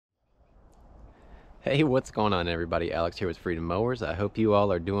Hey, what's going on everybody? Alex here with Freedom Mowers. I hope you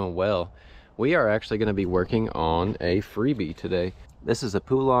all are doing well. We are actually going to be working on a freebie today. This is a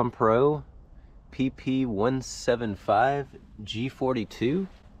Poulan Pro PP175 G42.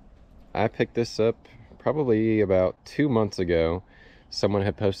 I picked this up probably about 2 months ago. Someone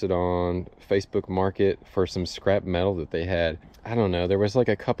had posted on Facebook Market for some scrap metal that they had. I don't know, there was like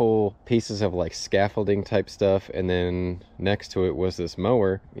a couple pieces of like scaffolding type stuff, and then next to it was this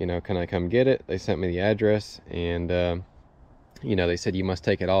mower. You know, can I come get it? They sent me the address, and you know, they said you must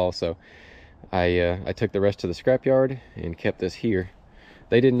take it all. So I took the rest to the scrapyard and kept this here.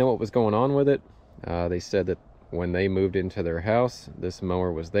 They didn't know what was going on with it. They said that when they moved into their house, this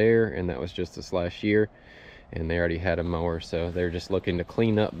mower was there, and that was just this last year, and they already had a mower, so they're just looking to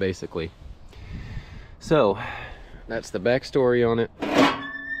clean up basically. So that's the backstory on it.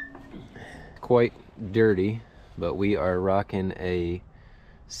 Quite dirty, but we are rocking a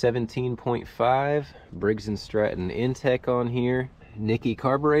 17.5 Briggs & Stratton Intech on here. Nicky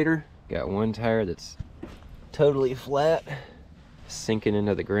carburetor. Got one tire that's totally flat, sinking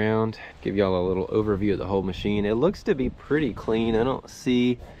into the ground. Give y'all a little overview of the whole machine. It looks to be pretty clean. I don't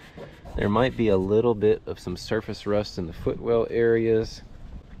see, there might be a little bit of some surface rust in the footwell areas.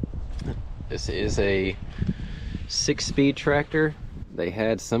 This is a 6-speed tractor. They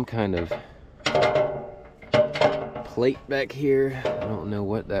had some kind of plate back here. I don't know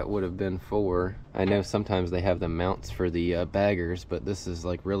what that would have been for. I know sometimes they have the mounts for the baggers, but this is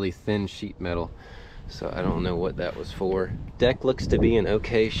like really thin sheet metal, so I don't know what that was for. Deck looks to be in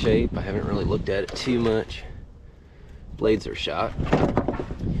okay shape. I haven't really looked at it too much. Blades are shot.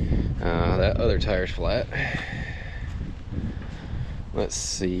 That other tire's flat. Let's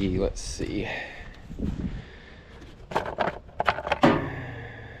see.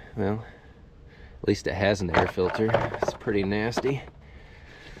 Well, at least it has an air filter. It's pretty nasty.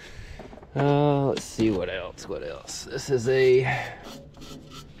 Let's see what else. This is a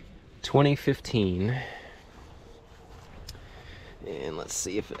 2015. And let's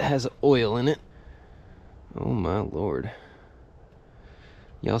see if it has oil in it. Oh my lord.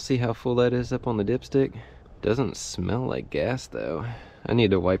 Y'all see how full that is up on the dipstick? Doesn't smell like gas though. I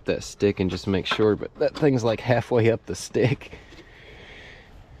need to wipe that stick and just make sure, but that thing's like halfway up the stick.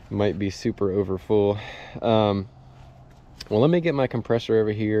 Might be super over full. Well, let me get my compressor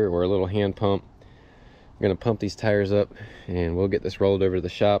over here, or a little hand pump. I'm gonna pump these tires up and we'll get this rolled over to the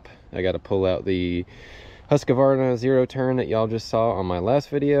shop. I gotta pull out the Husqvarna 0-turn that y'all just saw on my last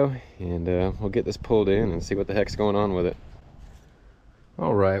video, and we'll get this pulled in and see what the heck's going on with it.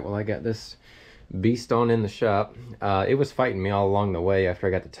 All right, well, I got this beast on in the shop. It was fighting me all along the way after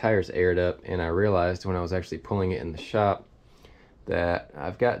I got the tires aired up, and I realized when I was actually pulling it in the shop that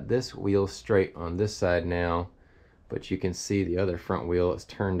I've got this wheel straight on this side now, but you can see the other front wheel is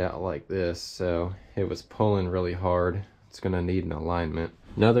turned out like this, so it was pulling really hard. It's gonna need an alignment.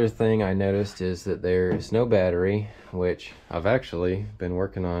 Another thing I noticed is that there is no battery, which I've actually been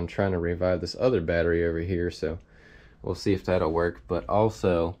working on trying to revive this other battery over here, so we'll see if that'll work. But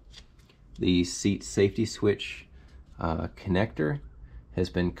also the seat safety switch connector has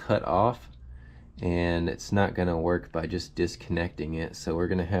been cut off, and it's not gonna work by just disconnecting it, so we're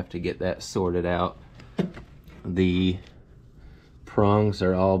gonna have to get that sorted out. The prongs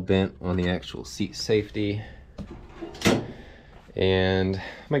are all bent on the actual seat safety, and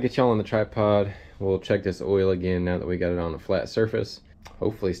I'm gonna get y'all on the tripod. We'll check this oil again now that we got it on a flat surface.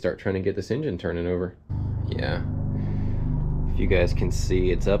 Hopefully start trying to get this engine turning over. Yeah, if you guys can see,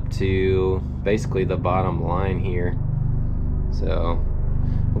 it's up to basically the bottom line here, so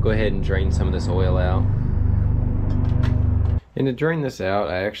we'll go ahead and drain some of this oil out. And to drain this out,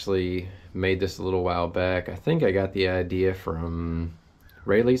 I actually made this a little while back. I think I got the idea from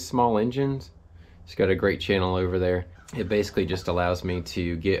Rayleigh's Small Engines. He's got a great channel over there. It basically just allows me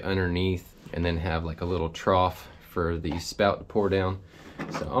to get underneath and then have like a little trough for the spout to pour down.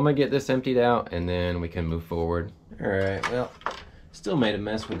 So I'm gonna get this emptied out and then we can move forward. All right, well, still made a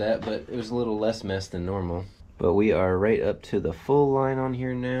mess with that, but it was a little less mess than normal. But we are right up to the full line on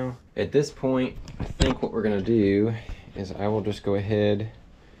here now. At this point, I think what we're gonna do is I will just go ahead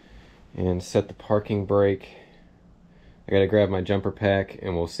and set the parking brake. I gotta grab my jumper pack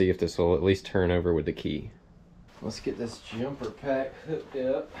and we'll see if this will at least turn over with the key. Let's get this jumper pack hooked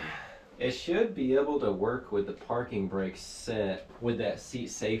up. It should be able to work with the parking brake set with that seat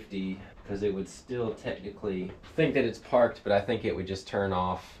safety, because it would still technically think that it's parked, but I think it would just turn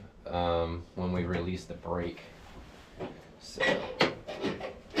off when we release the brake. So,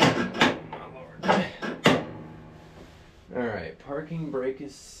 oh Lord. All right, parking brake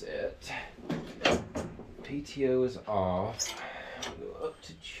is set. PTO is off. Go up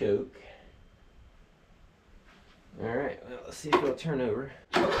to choke. All right, well, let's see if it'll turn over.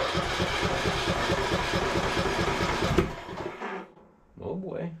 Oh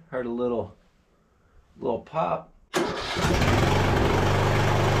boy, heard a little pop.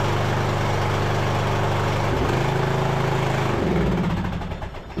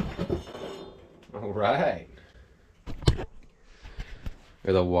 All right.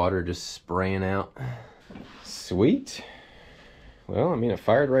 Or the water just spraying out. Sweet. Well, I mean, it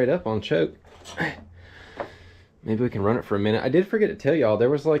fired right up on choke. Maybe we can run it for a minute. I did forget to tell y'all, there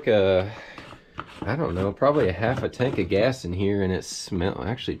was like a, I don't know, probably a half a tank of gas in here, and it smells,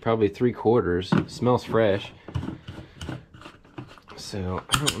 actually probably 3/4. It smells fresh. So,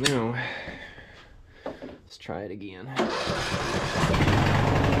 I don't know. Let's try it again.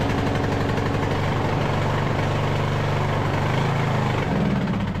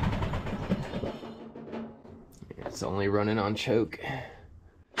 It's only running on choke.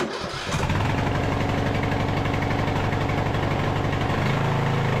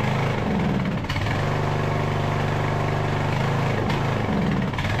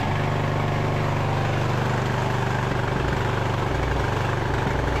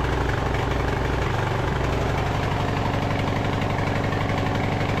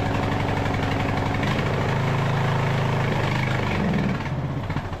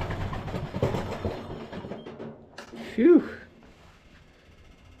 Phew.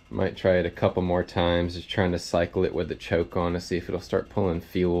 Might try it a couple more times, just trying to cycle it with the choke on to see if it'll start pulling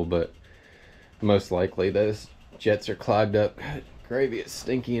fuel, but most likely those jets are clogged up. God, gravy, it's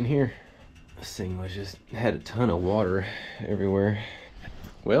stinky in here. This thing was just had a ton of water everywhere.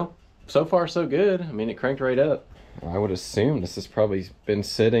 Well, so far so good. I mean, it cranked right up. I would assume this has probably been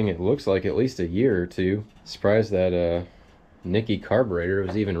sitting, it looks like at least a year or two. Surprised that Nicky carburetor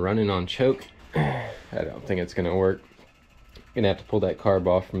was even running on choke. I don't think it's gonna work. Gonna have to pull that carb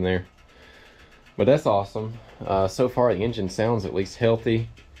off from there. But that's awesome. So far the engine sounds at least healthy.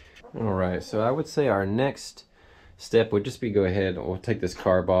 All right, so I would say our next step would just be go ahead, we'll take this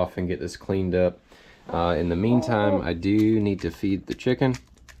carb off and get this cleaned up. In the meantime, I do need to feed the chicken.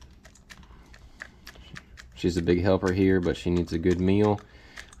 She's a big helper here, but she needs a good meal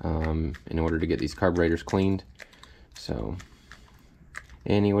in order to get these carburetors cleaned. So,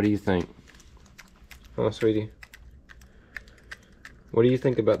 Annie, what do you think? Oh, sweetie. What do you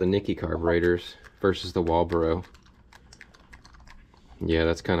think about the Nicky carburetors versus the Walboro? Yeah,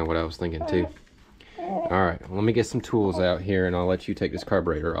 that's kind of what I was thinking too. Alright, well, let me get some tools out here and I'll let you take this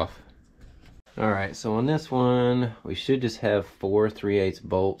carburetor off. Alright, so on this one, we should just have 4 3/8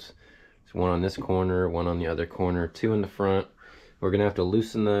 bolts. There's one on this corner, one on the other corner, 2 in the front. We're gonna have to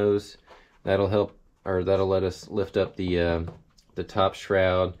loosen those. That'll help, or that'll let us lift up the top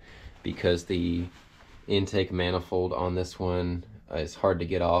shroud, because the intake manifold on this one is hard to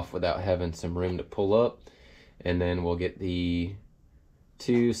get off without having some room to pull up. And then we'll get the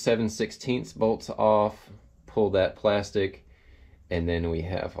 2 7/16 bolts off, pull that plastic, and then we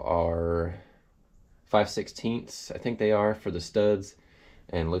have our 5/16, I think they are, for the studs,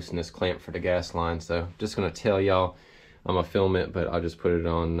 and loosen this clamp for the gas line. So just gonna tell y'all, I'm gonna film it, but I'll just put it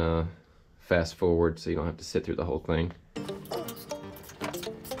on fast forward so you don't have to sit through the whole thing.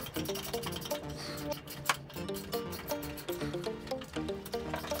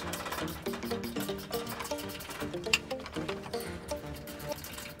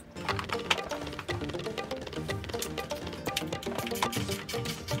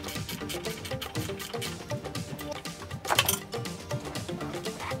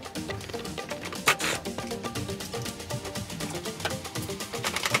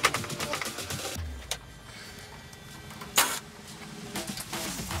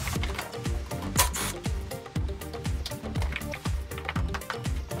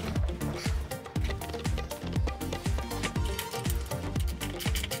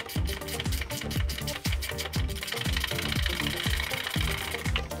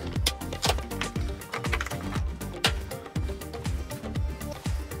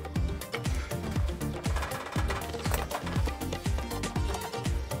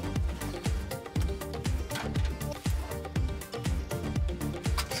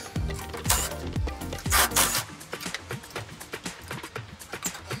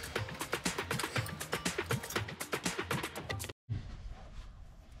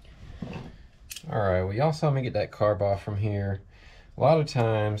 Alright, well, y'all saw me get that carb off from here. A lot of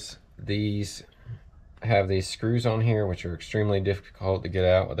times these have these screws on here which are extremely difficult to get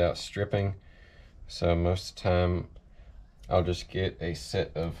out without stripping. So most of the time I'll just get a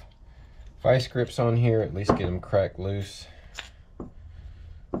set of vice grips on here, at least get them cracked loose. I'll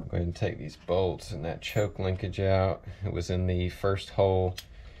go ahead and take these bolts and that choke linkage out. It was in the first hole.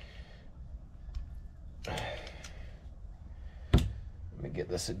 get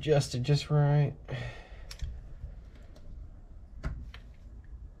this adjusted just right.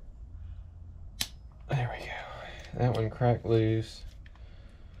 There we go. That one cracked loose.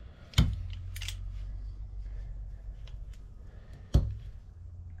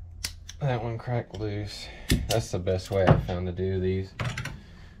 That one cracked loose. That's the best way I found to do these.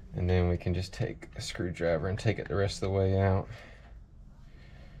 And then we can just take a screwdriver and take it the rest of the way out.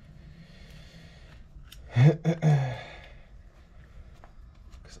 Because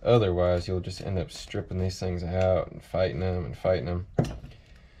otherwise you'll just end up stripping these things out and fighting them and fighting them.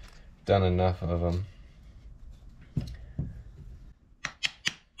 Done enough of them.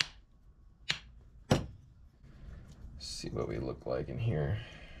 See what we look like in here.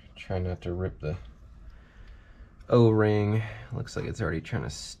 Try not to rip the O-ring. Looks like it's already trying to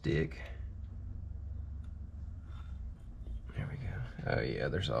stick. There we go. Oh yeah,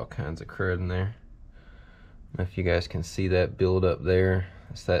 there's all kinds of crud in there. I don't know if you guys can see that build up there.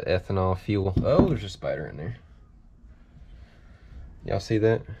 It's that ethanol fuel. Oh, there's a spider in there. Y'all see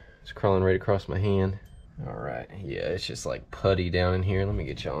that? It's crawling right across my hand. All right, yeah, it's just like putty down in here. Let me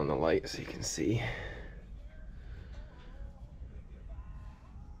get y'all on the light so you can see.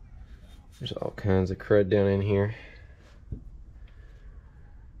 There's all kinds of crud down in here.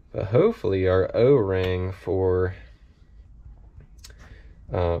 But hopefully our O-ring for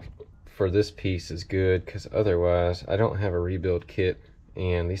this piece is good, because otherwise I don't have a rebuild kit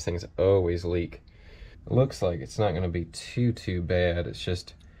and these things always leak. It looks like it's not going to be too bad. It's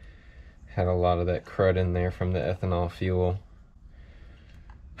just had a lot of that crud in there from the ethanol fuel.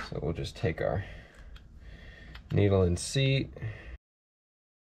 So we'll just take our needle and seat.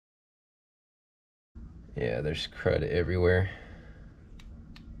 Yeah, there's crud everywhere.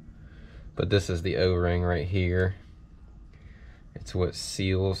 But this is the O-ring right here. It's what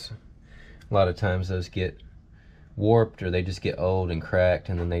seals. A lot of times those get warped or they just get old and cracked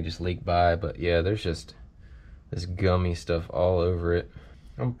and then they just leak by. But yeah, there's just this gummy stuff all over it.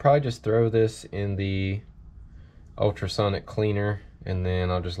 I'll probably just throw this in the ultrasonic cleaner and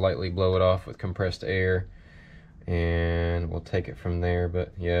then I'll just lightly blow it off with compressed air and we'll take it from there.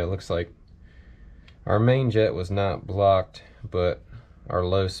 But yeah, it looks like our main jet was not blocked, but our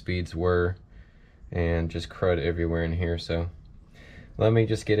low speeds were, and just crud everywhere in here. So let me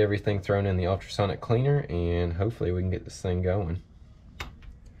just get everything thrown in the ultrasonic cleaner and hopefully we can get this thing going.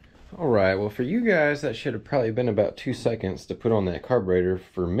 All right, well for you guys that should have probably been about 2 seconds to put on that carburetor.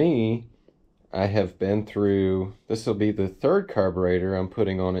 For me, I have been through, this will be the third carburetor I'm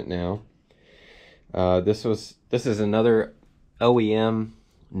putting on it now. This is another OEM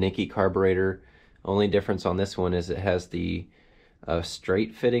Nicky carburetor. Only difference on this one is it has the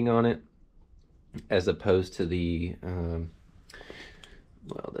straight fitting on it, as opposed to the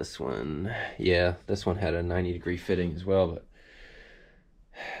well, this one, yeah, this one had a 90-degree fitting as well. But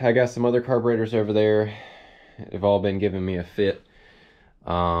I got some other carburetors over there. They've all been giving me a fit.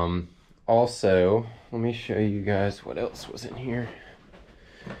 Also, let me show you guys what else was in here.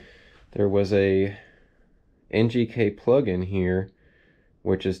 There was a NGK plug in here,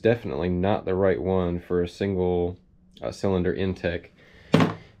 which is definitely not the right one for a single cylinder intake.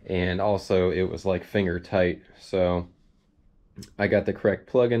 And also it was like finger tight. So I got the correct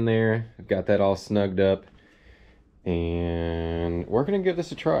plug in there. I've got that all snugged up. And we're gonna give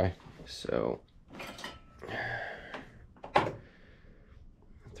this a try. So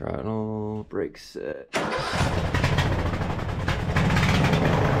throttle, brake set.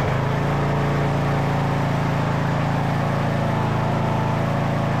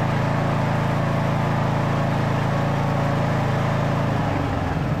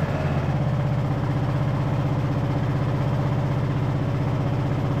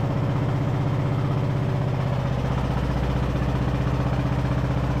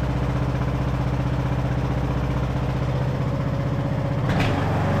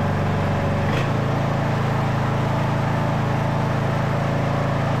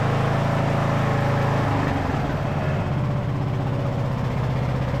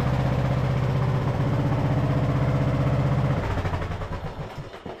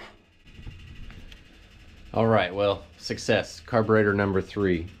 All right, well, success, carburetor number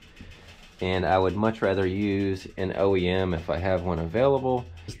 3. And I would much rather use an OEM if I have one available.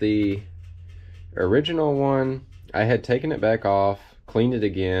 The original one, I had taken it back off, cleaned it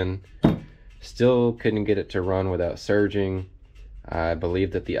again, still couldn't get it to run without surging. I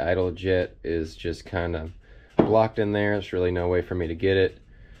believe that the idle jet is just kind of blocked in there. There's really no way for me to get it.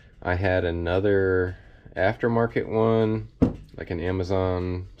 I had another aftermarket one, like an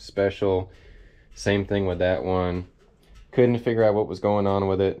Amazon special. Same thing with that one. Couldn't figure out what was going on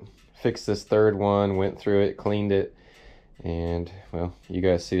with it. Fixed this third one, went through it, cleaned it, And well, you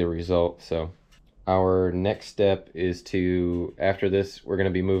guys see the result. So our next step is to, after this, we're going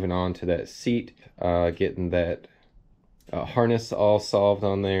to be moving on to that seat, getting that harness all solved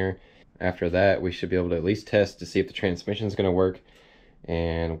on there. After that, we should be able to at least test to see if the transmission is going to work,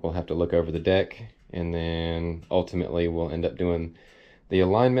 and we'll have to look over the deck, and then ultimately we'll end up doing the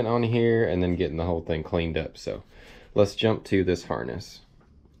alignment on here and then getting the whole thing cleaned up. So let's jump to this harness.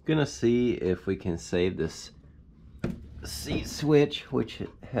 Gonna see if we can save this seat switch, which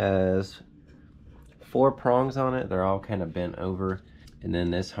has 4 prongs on it. They're all kind of bent over. And then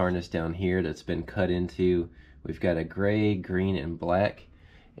this harness down here that's been cut into, we've got a gray, green, and black.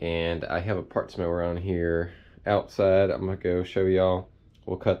 And I have a parts mower on here outside. I'm gonna go show y'all.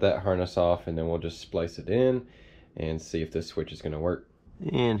 We'll cut that harness off and then we'll just splice it in and see if this switch is gonna work.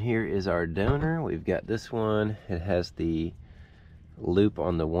 And here is our donor. We've got this one. It has the loop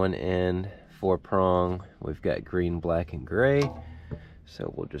on the one end, 4 prong. We've got green, black, and gray.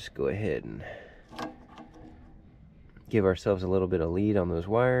 So we'll just go ahead and give ourselves a little bit of lead on those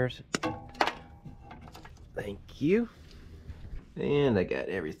wires. Thank you. And I got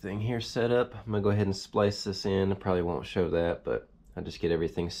everything here set up. I'm gonna go ahead and splice this in. I probably won't show that, but I'll just get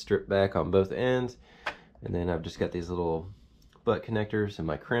everything stripped back on both ends. And then I've just got these little butt connectors and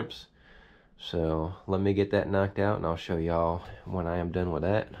my crimps. So let me get that knocked out and I'll show y'all when I am done with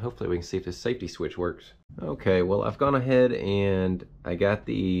that. Hopefully we can see if this safety switch works. Okay, well, I've gone ahead and I got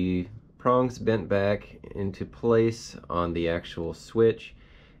the prongs bent back into place on the actual switch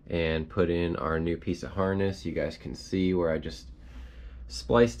and put in our new piece of harness. You guys can see where I just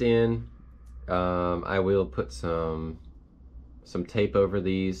spliced in. I will put some tape over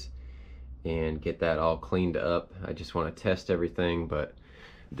these and get that all cleaned up. I just want to test everything, but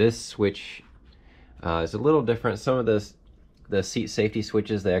this switch is a little different. Some of the seat safety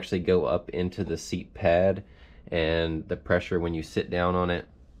switches, they actually go up into the seat pad, and the pressure when you sit down on it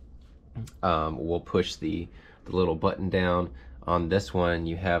will push the little button down. On this one,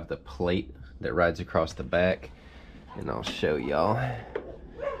 you have the plate that rides across the back, and I'll show y'all.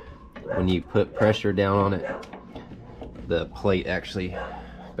 When you put pressure down on it, the plate actually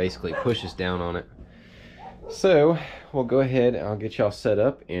basically pushes down on it. So we'll go ahead, I'll get y'all set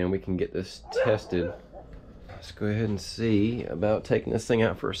up and we can get this tested. Let's go ahead and see about taking this thing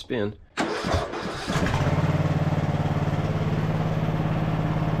out for a spin.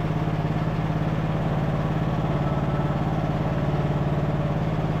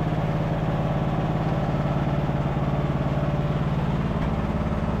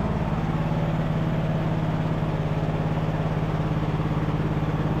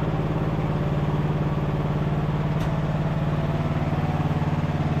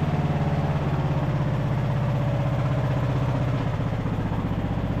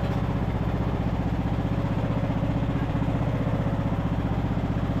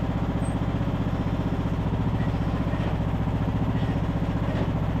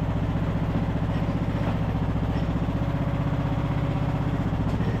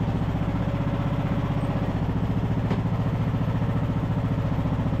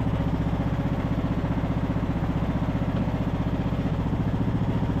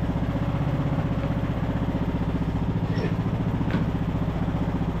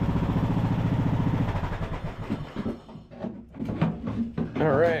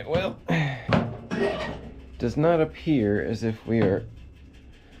 Alright, well, does not appear as if we are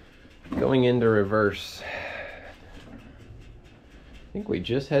going into reverse. I think we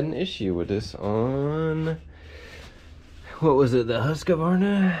just had an issue with this on, what was it, the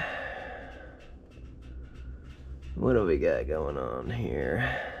Husqvarna? What do we got going on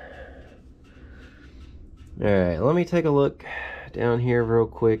here? Alright, let me take a look down here real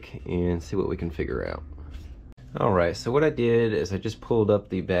quick and see what we can figure out. Alright, so what I did is I just pulled up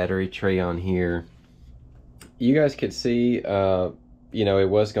the battery tray on here. You guys could see, you know, it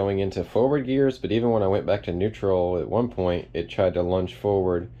was going into forward gears, but even when I went back to neutral at one point, it tried to lunge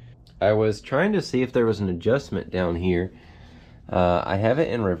forward. I was trying to see if there was an adjustment down here. I have it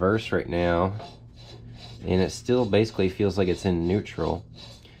in reverse right now, and it still basically feels like it's in neutral,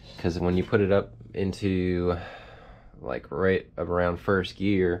 because when you put it up into like right around first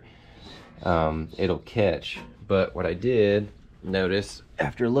gear, it'll catch. But what I did notice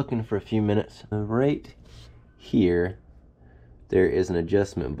after looking for a few minutes, right here there is an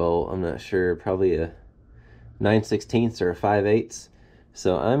adjustment bolt. I'm not sure, probably a 9/16 or a 5/8.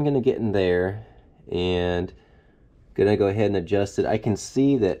 So I'm gonna get in there and gonna go ahead and adjust it. I can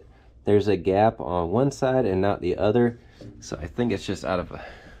see that there's a gap on one side and not the other, so I think it's just out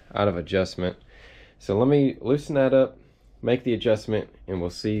of adjustment. So let me loosen that up, make the adjustment, and we'll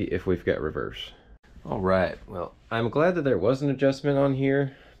see if we've got reverse. All right, well, I'm glad that there was an adjustment on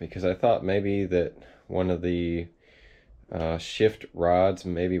here because I thought maybe that one of the shift rods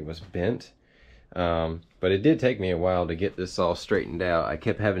maybe was bent. But it did take me a while to get this all straightened out. I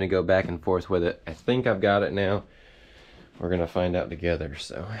kept having to go back and forth with it. I think I've got it now. We're gonna find out together,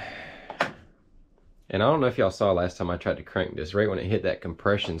 so. And I don't know if y'all saw last time I tried to crank this. Right when it hit that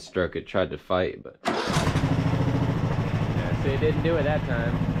compression stroke, it tried to fight, but. Yeah, see, it didn't do it that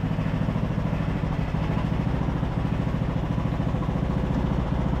time.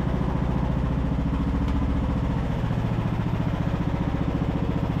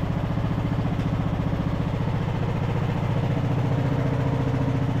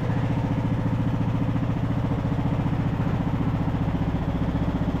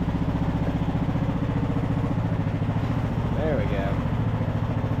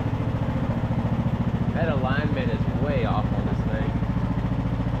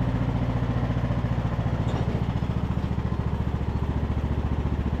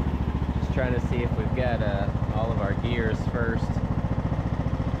 Trying to see if we've got all of our gears first.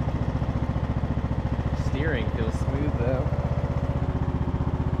 Steering feels smooth though.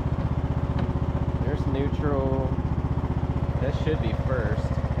 There's neutral. That should be first.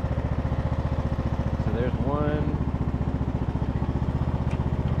 So there's one.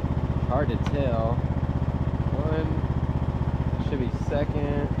 Hard to tell. One should be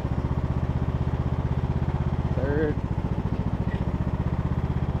second. Third.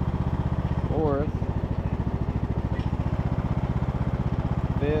 Fourth,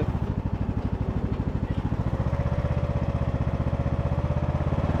 fifth,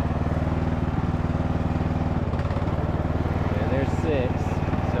 and there's six.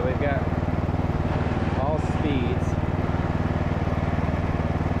 So we've got all speeds.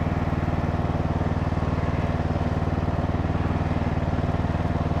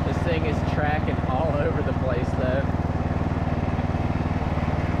 This thing is tracking all over the place though.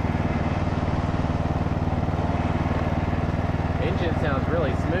 Engine sounds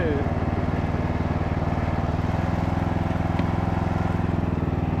really smooth.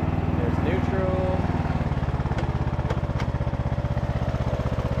 There's neutral.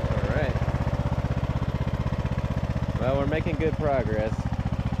 Alright. Well, we're making good progress.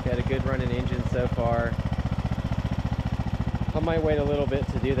 Got a good running engine so far. I might wait a little bit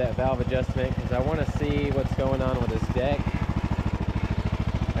to do that valve adjustment because I want to see what's going on with this deck.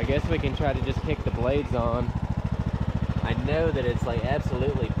 I guess we can try to just kick the blades on. I know that it's like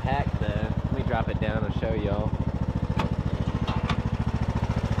absolutely packed though. Let me drop it down and show y'all.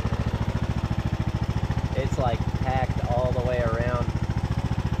 It's like packed all the way around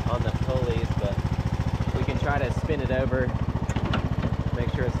on the pulleys, but we can try to spin it over, make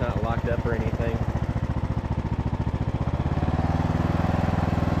sure it's not locked up or anything.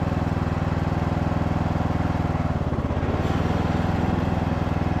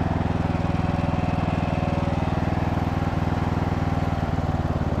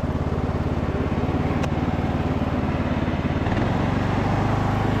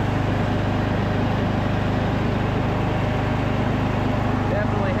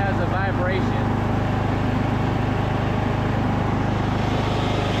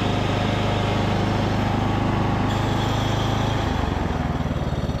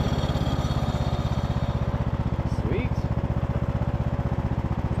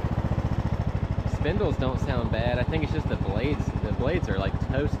 Spindles don't sound bad. I think it's just the blades. The blades are like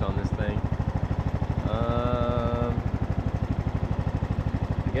toast on this thing.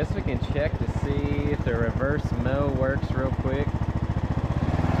 I guess we can check to see if the reverse mow works real quick.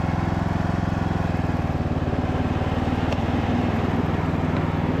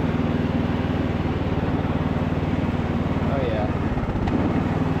 Oh yeah.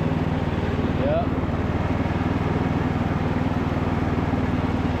 Yep.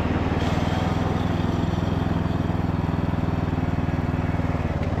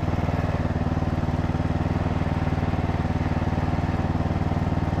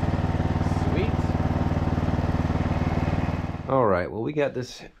 All right, well, we got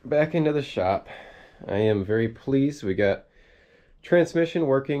this back into the shop. I am very pleased. We got transmission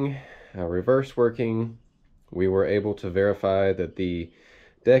working, reverse working. We were able to verify that the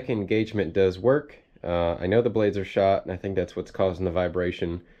deck engagement does work. I know the blades are shot, and I think that's what's causing the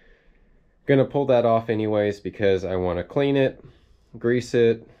vibration. I'm gonna pull that off anyways because I want to clean it, grease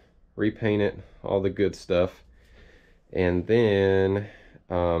it, repaint it, all the good stuff. And then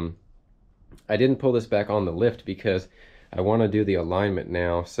I didn't pull this back on the lift because I want to do the alignment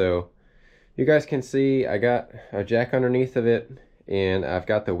now. So you guys can see I got a jack underneath of it and I've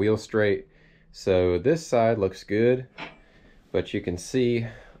got the wheel straight. So this side looks good, but you can see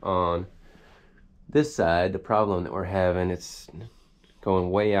on this side, the problem that we're having, it's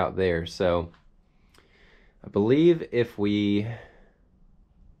going way out there. So I believe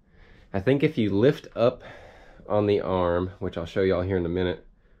I think if you lift up on the arm, which I'll show y'all here in a minute,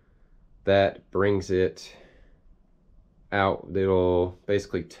 that brings it out. It'll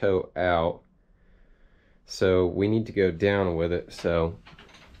basically tow out. So we need to go down with it. So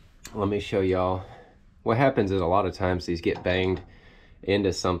let me show y'all. What happens is a lot of times these get banged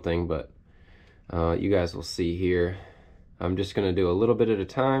into something, but you guys will see here. I'm just gonna do a little bit at a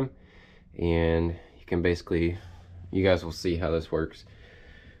time, and you can basically, you guys will see how this works.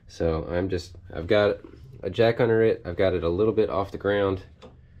 So I've got a jack under it. I've got it a little bit off the ground,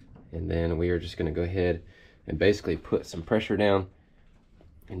 and then we are just gonna go ahead and basically put some pressure down,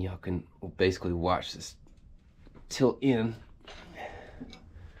 and y'all can basically watch this tilt in.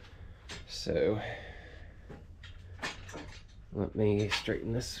 So let me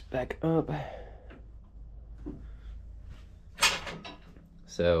straighten this back up.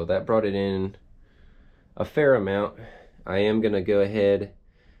 So that brought it in a fair amount. I am gonna go ahead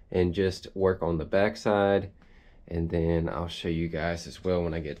and just work on the back side, and then I'll show you guys as well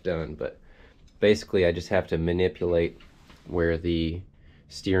when I get done. But basically I just have to manipulate where the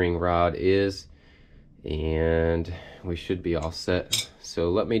steering rod is, and we should be all set. So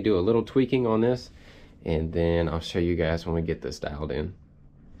let me do a little tweaking on this, and then I'll show you guys when we get this dialed in.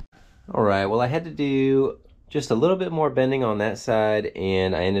 All right, well, I had to do just a little bit more bending on that side,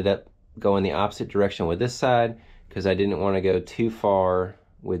 and I ended up going the opposite direction with this side because I didn't want to go too far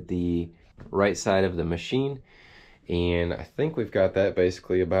with the right side of the machine. And I think we've got that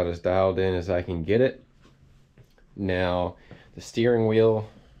basically about as dialed in as I can get it. Now, the steering wheel,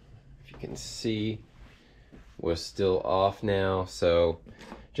 if you can see, was still off now, so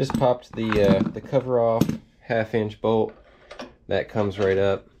just popped the cover off, 1/2-inch bolt that comes right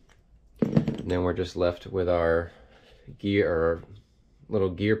up, and then we're just left with our gear, or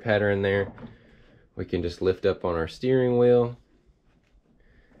little gear pattern there. We can just lift up on our steering wheel,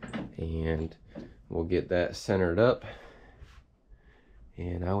 and we'll get that centered up,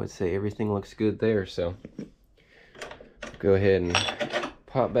 and I would say everything looks good there. So go ahead and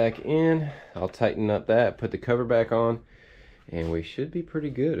pop back in. I'll tighten up that, put the cover back on, and we should be pretty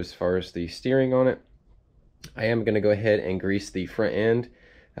good as far as the steering on it. I am going to go ahead and grease the front end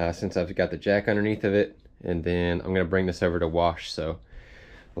since I've got the jack underneath of it, and then I'm going to bring this over to wash. So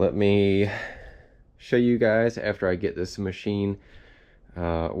let me show you guys after I get this machine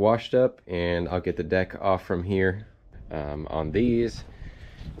washed up, and I'll get the deck off from here. On these,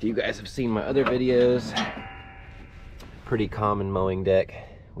 if you guys have seen my other videos, pretty common mowing deck.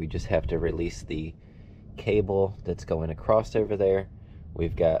 We just have to release the cable that's going across over there.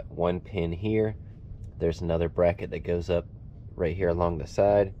 We've got one pin here. There's another bracket that goes up right here along the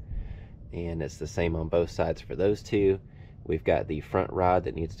side, and it's the same on both sides for those two. We've got the front rod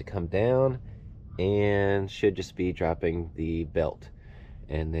that needs to come down and should just be dropping the belt,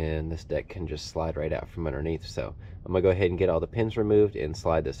 and then this deck can just slide right out from underneath. So I'm gonna go ahead and get all the pins removed and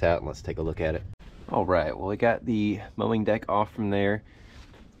slide this out, and let's take a look at it. All right, well, we got the mowing deck off from there,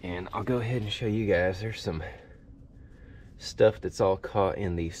 and I'll go ahead and show you guys. There's some stuff that's all caught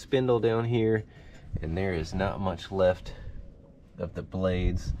in the spindle down here, and there is not much left of the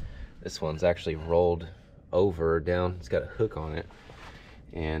blades. This one's actually rolled over down. It's got a hook on it,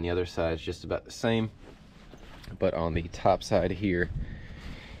 and the other side's just about the same. But on the top side here,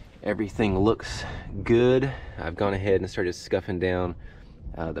 everything looks good. I've gone ahead and started scuffing down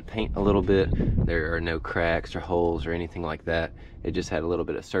the paint a little bit. There are no cracks or holes or anything like that. It just had a little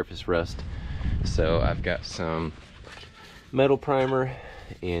bit of surface rust. So I've got some metal primer,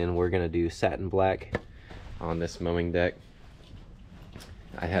 and we're gonna do satin black on this mowing deck.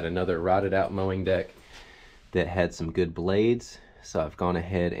 I had another rotted out mowing deck that had some good blades, so I've gone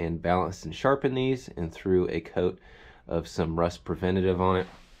ahead and balanced and sharpened these and threw a coat of some rust preventative on it.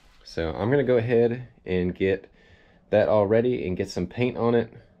 So I'm gonna go ahead and get that all ready and get some paint on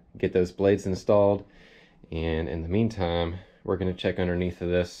it, get those blades installed, and in the meantime we're going to check underneath of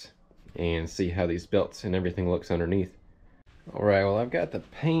this and see how these belts and everything looks underneath. All right, well, I've got the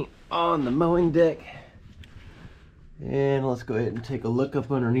paint on the mowing deck, and let's go ahead and take a look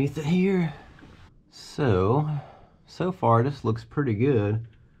up underneath it here. So far this looks pretty good.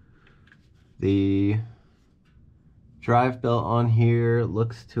 The drive belt on here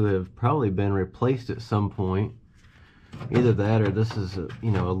looks to have probably been replaced at some point. Either that or this is a,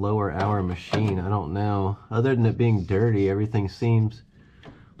 a lower hour machine. I don't know. Other than it being dirty, everything seems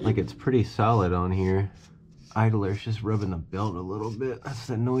like it's pretty solid on here. Idler's just rubbing the belt a little bit. That's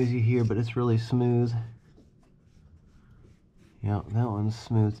the noise you hear, but it's really smooth. Yeah, that one's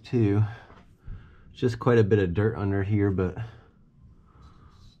smooth too. Just quite a bit of dirt under here, but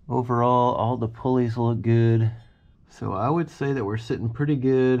overall, all the pulleys look good. So I would say that we're sitting pretty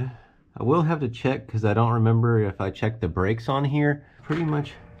good. I will have to check because I don't remember if I checked the brakes on here. Pretty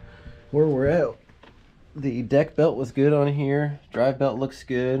much where we're at. The deck belt was good on here. Drive belt looks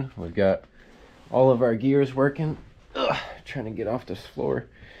good. We've got all of our gears working. Ugh, trying to get off this floor.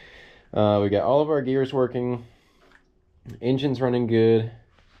 We got all of our gears working. Engine's running good.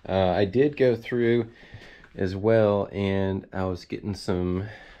 I did go through as well, and I was getting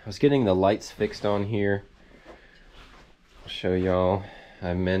the lights fixed on here. I'll show y'all.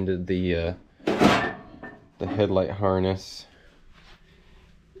 I mended the headlight harness,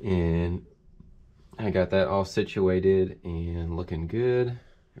 and I got that all situated and looking good.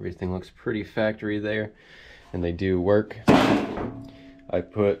 Everything looks pretty factory there, and they do work. I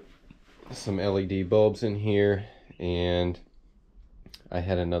put some LED bulbs in here, and I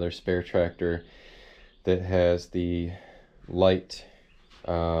had another spare tractor that has the light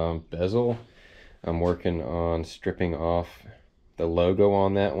bezel. I'm working on stripping off the logo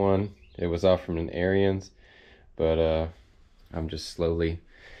on that one. It was off from an Arians, but I'm just slowly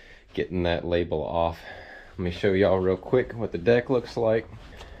getting that label off. Let me show y'all real quick what the deck looks like.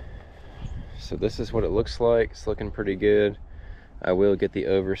 So this is what it looks like. It's looking pretty good. I will get the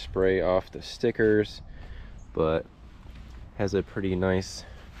overspray off the stickers, but has a pretty nice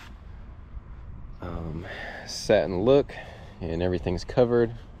satin look, and everything's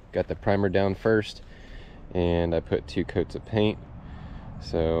covered. Got the primer down first, and I put 2 coats of paint,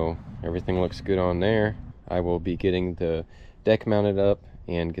 so everything looks good on there. I will be getting the deck mounted up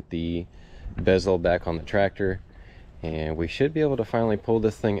and get the bezel back on the tractor, and we should be able to finally pull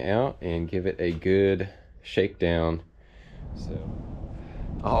this thing out and give it a good shakedown. So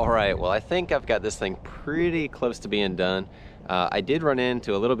all right, well, I think I've got this thing pretty close to being done. I did run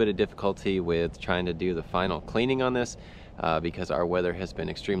into a little bit of difficulty with trying to do the final cleaning on this because our weather has been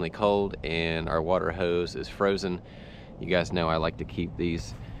extremely cold and our water hose is frozen. You guys know I like to keep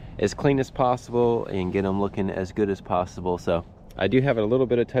these as clean as possible and get them looking as good as possible. So I do have a little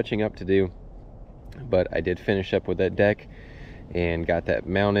bit of touching up to do, but I did finish up with that deck and got that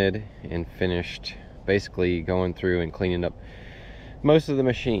mounted and finished basically going through and cleaning up most of the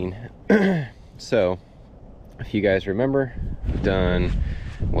machine. So if you guys remember, I've done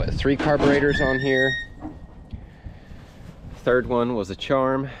what, 3 carburetors on here. Third one was a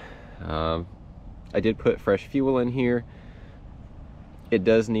charm. I did put fresh fuel in here. It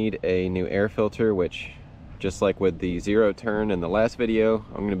does need a new air filter, which, just like with the 0 turn in the last video,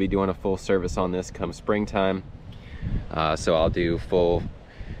 I'm going to be doing a full service on this come springtime. So I'll do full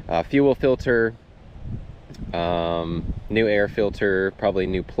fuel filter, new air filter, probably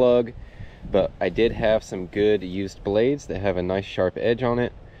new plug. But I did have some good used blades that have a nice sharp edge on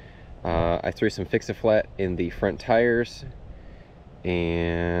it. I threw some Fix-A-Flat in the front tires.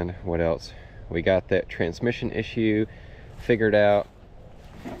 And what else? We got that transmission issue figured out.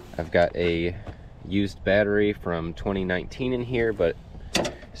 I've got a used battery from 2019 in here, but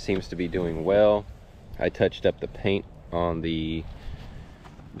seems to be doing well. I touched up the paint on the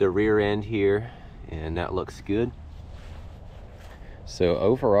rear end here, and that looks good. So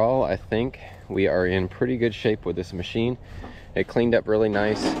overall, I think we are in pretty good shape with this machine. It cleaned up really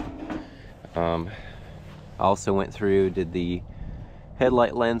nice. I also went through, did the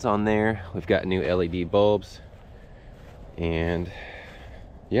headlight lens on there. We've got new LED bulbs, and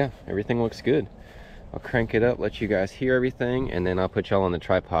yeah, everything looks good. I'll crank it up, let you guys hear everything, and then I'll put y'all on the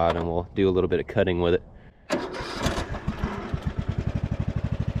tripod and we'll do a little bit of cutting with it.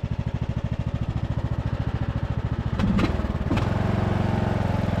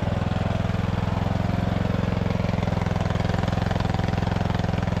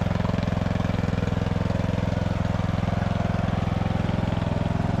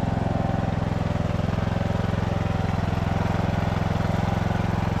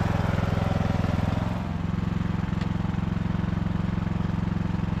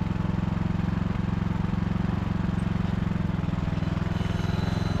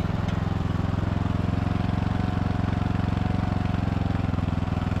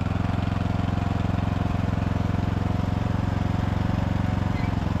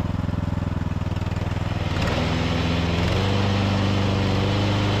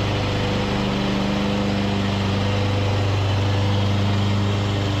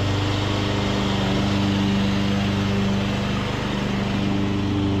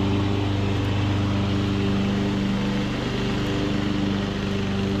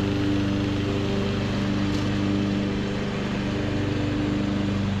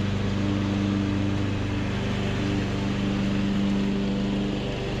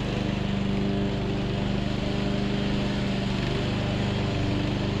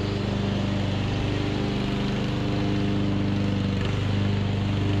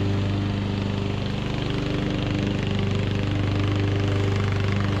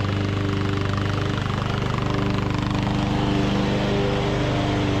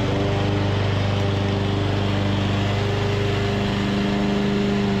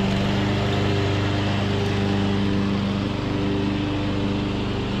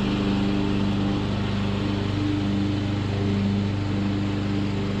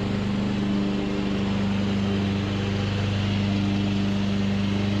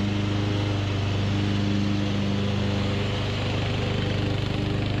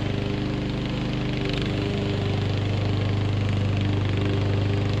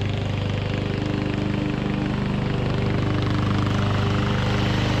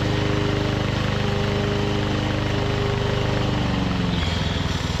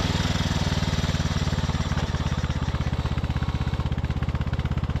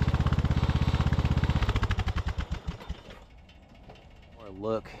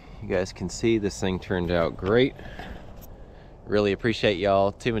 guys can see, this thing turned out great. Really appreciate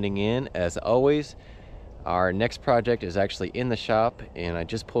y'all tuning in. As always, our next project is actually in the shop, and I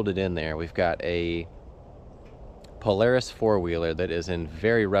just pulled it in there. We've got a Polaris four-wheeler that is in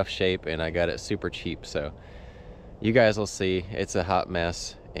very rough shape, and I got it super cheap, so you guys will see. It's a hot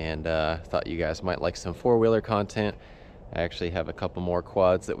mess, and thought you guys might like some four-wheeler content. I actually have a couple more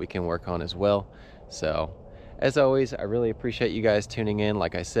quads that we can work on as well. So as always, I really appreciate you guys tuning in.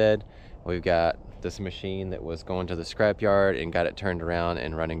 Like I said, we've got this machine that was going to the scrapyard and got it turned around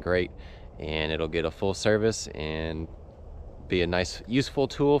and running great, and it'll get a full service and be a nice useful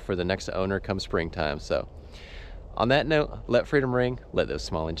tool for the next owner come springtime. So on that note, let freedom ring, let those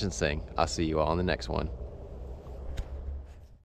small engines sing. I'll see you all in the next one.